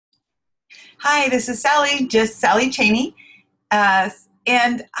Hi, this is Sally, just Sally Cheney. Uh,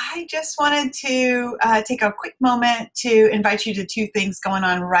 and I just wanted to take a quick moment to invite you to two things going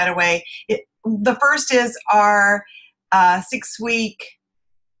on right away. The first is our 6 week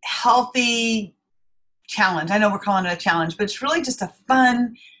healthy challenge. I know we're calling it a challenge, but it's really just a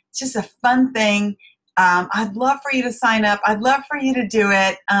fun thing. I'd love for you to sign up. I'd love for you to do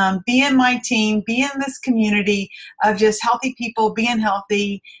it. Be in my team, be in this community of just healthy people being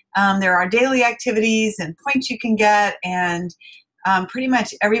healthy. There are daily activities and points you can get, and pretty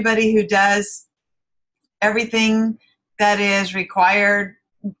much everybody who does everything that is required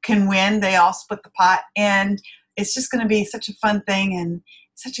can win. They all split the pot, and it's just going to be such a fun thing and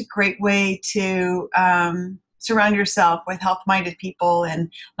such a great way to surround yourself with health-minded people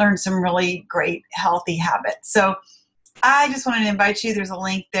and learn some really great healthy habits. So I just wanted to invite you. There's a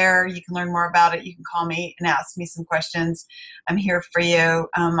link there. You can learn more about it. You can call me and ask me some questions. I'm here for you.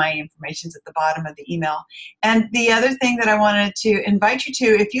 My information's at the bottom of the email. And the other thing that I wanted to invite you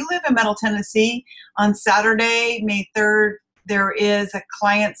to, if you live in Middle Tennessee, on Saturday, May 3rd, there is a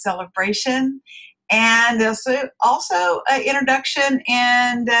client celebration. And there's also an introduction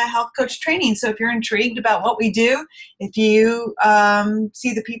and health coach training. So if you're intrigued about what we do, if you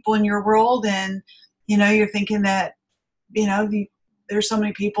see the people in your world and you're thinking that there's so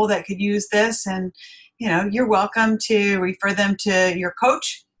many people that could use this, and you're welcome to refer them to your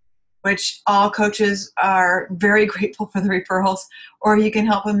coach, which all coaches are very grateful for the referrals, or you can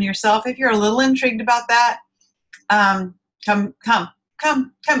help them yourself. If you're a little intrigued about that, come.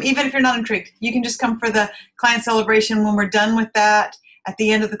 Even if you're not intrigued, you can just come for the client celebration. When we're done with that, at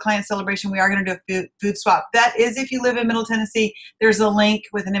the end of the client celebration, we are going to do a food swap. That is if you live in Middle Tennessee. There's a link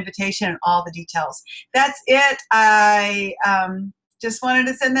with an invitation and all the details. That's it. I just wanted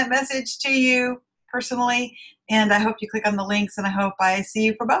to send that message to you personally, and I hope you click on the links, and I hope I see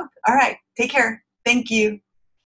you for both. All right. Take care. Thank you.